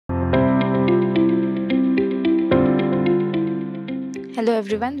Hello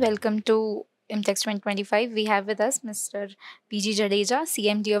everyone, welcome to IMTEX 2025. We have with us Mr. PG Jadeja,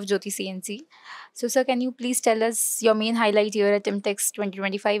 CMD of Jyoti CNC. So sir, can you please tell us your main highlight here at IMTEX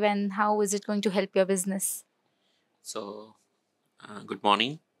 2025 and how is it going to help your business? So, good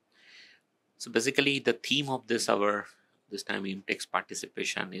morning. So basically, the theme of this time IMTEX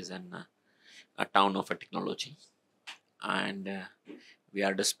participation is in a town of a technology, and we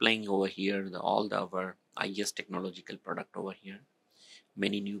are displaying over here all our highest technological product over here.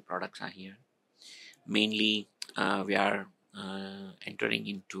 Many new products are here. Mainly, we are entering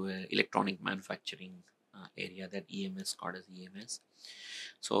into a electronic manufacturing area, that EMS called as EMS.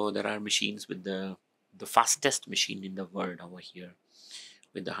 So there are machines with the fastest machine in the world over here,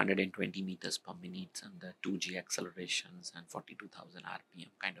 with the 120 meters per minute and the 2G accelerations and 42,000 RPM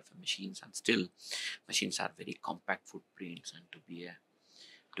kind of a machines. And still, machines are very compact footprints and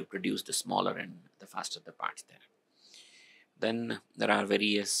to produce the smaller and the faster the parts there. Then there are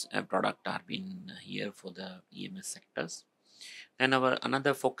various product are been here for the EMS sectors. And our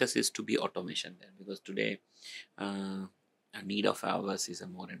another focus is to be automation there, because today a need of ours is a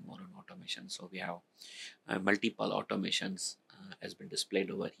more and more on automation. So we have multiple automations has been displayed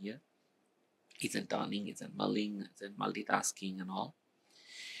over here. It's in turning, it's in milling, it's in multitasking and all.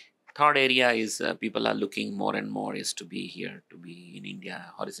 Third area is people are looking more and more is to be here, to be in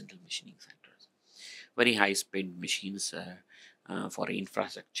India, horizontal machining centers. Very high speed machines for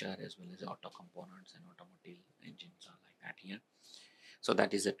infrastructure as well as auto components and automotive engines are like that here. So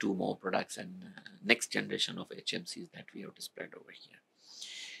that is the two more products and next generation of HMCs that we have displayed over here.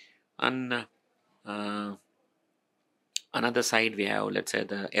 And another side we have, let's say,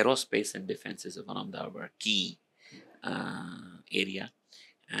 the aerospace and defense is one of our key area,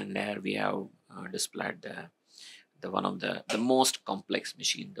 and there we have displayed the one of the most complex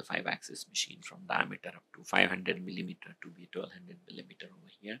machine, the 5-axis machine from diameter up to 500 millimeter to be 1200 millimeter over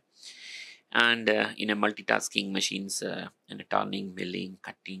here. And in a multitasking machines, in a turning, milling,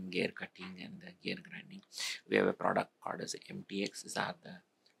 cutting, gear cutting, and gear grinding, we have a product called as MTX. These are the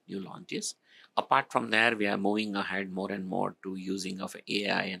new launches. Apart from there, we are moving ahead more and more to using of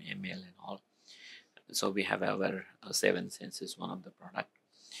AI and ML and all. So we have our 7 senses, one of the product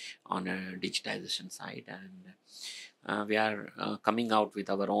on a digitization side, and we are coming out with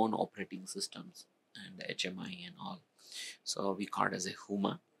our own operating systems and HMI and all. So we call it as a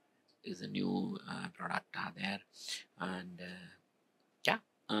HUMA is a new product are there, and yeah,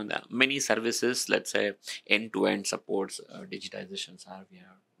 and many services, let's say end-to-end supports digitizations are we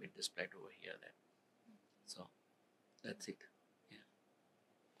have been displayed over here then. So that's it.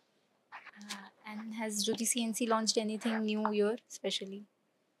 And has Jyoti CNC launched anything new here, especially?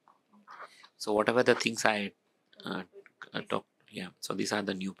 So whatever the things I talked, yeah, so these are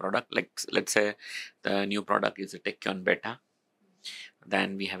the new product. Like let's say the new product is a Techion Beta.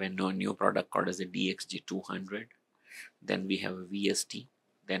 Then we have a new product called as a DXG200. Then we have a VST.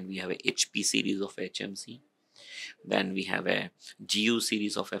 Then we have a HP series of HMC. Then we have a GU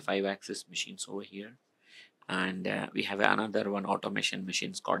series of a 5-axis machines over here. And we have another one automation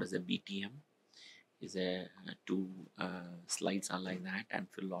machines called as a BTM. Is a two slides are like that, and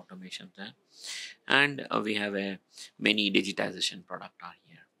full automation there. And we have a many digitization product are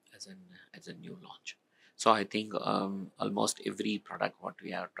here as a new launch. So I think almost every product what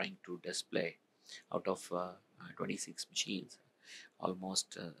we are trying to display out of 26 machines,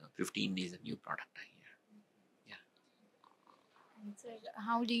 almost 15 is a new product here. And sir,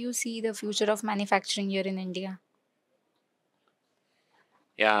 how do you see the future of manufacturing here in India?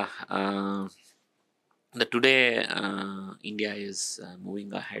 Yeah. Today India is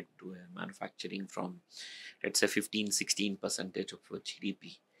moving ahead to manufacturing from, let's say, 15-16% of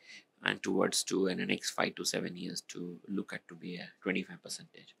GDP, and towards to in the next 5 to 7 years to look at to be a 25%.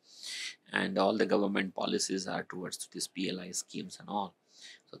 And all the government policies are towards this PLI schemes and all.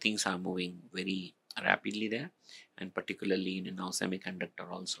 So things are moving very rapidly there, and particularly in now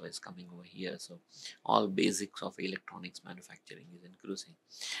semiconductor also is coming over here. So all basics of electronics manufacturing is increasing.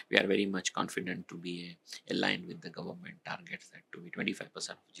 We are very much confident to be aligned with the government targets that to be 25%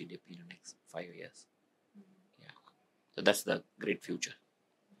 of GDP in the next 5 years. Yeah, so that's the great future.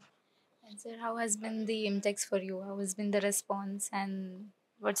 And sir, how has been the IMTEX for you? How has been the response and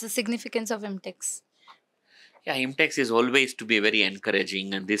what's the significance of IMTEX? Yeah, IMTEX is always to be very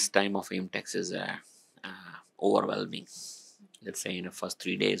encouraging, and this time of IMTEX is overwhelming. Let's say in the first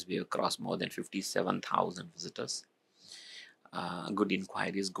 3 days, we have crossed more than 57,000 visitors. Good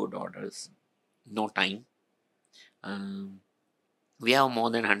inquiries, good orders, no time. We have more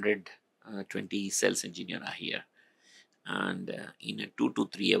than 120 sales engineers are here, and in a 2 to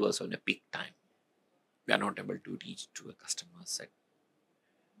 3 hours on a peak time, we are not able to reach to a customer set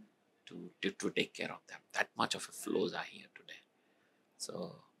to take care of them. That much of a flows are here today.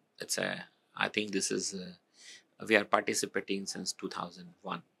 So I think this is we are participating since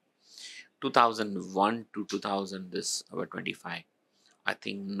 2001. 2001 to 2000 this our 25. I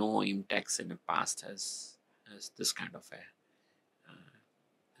think no IMTEX in the past has this kind of a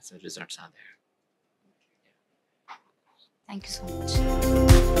as a results are there. Thank you so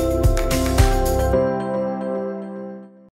much.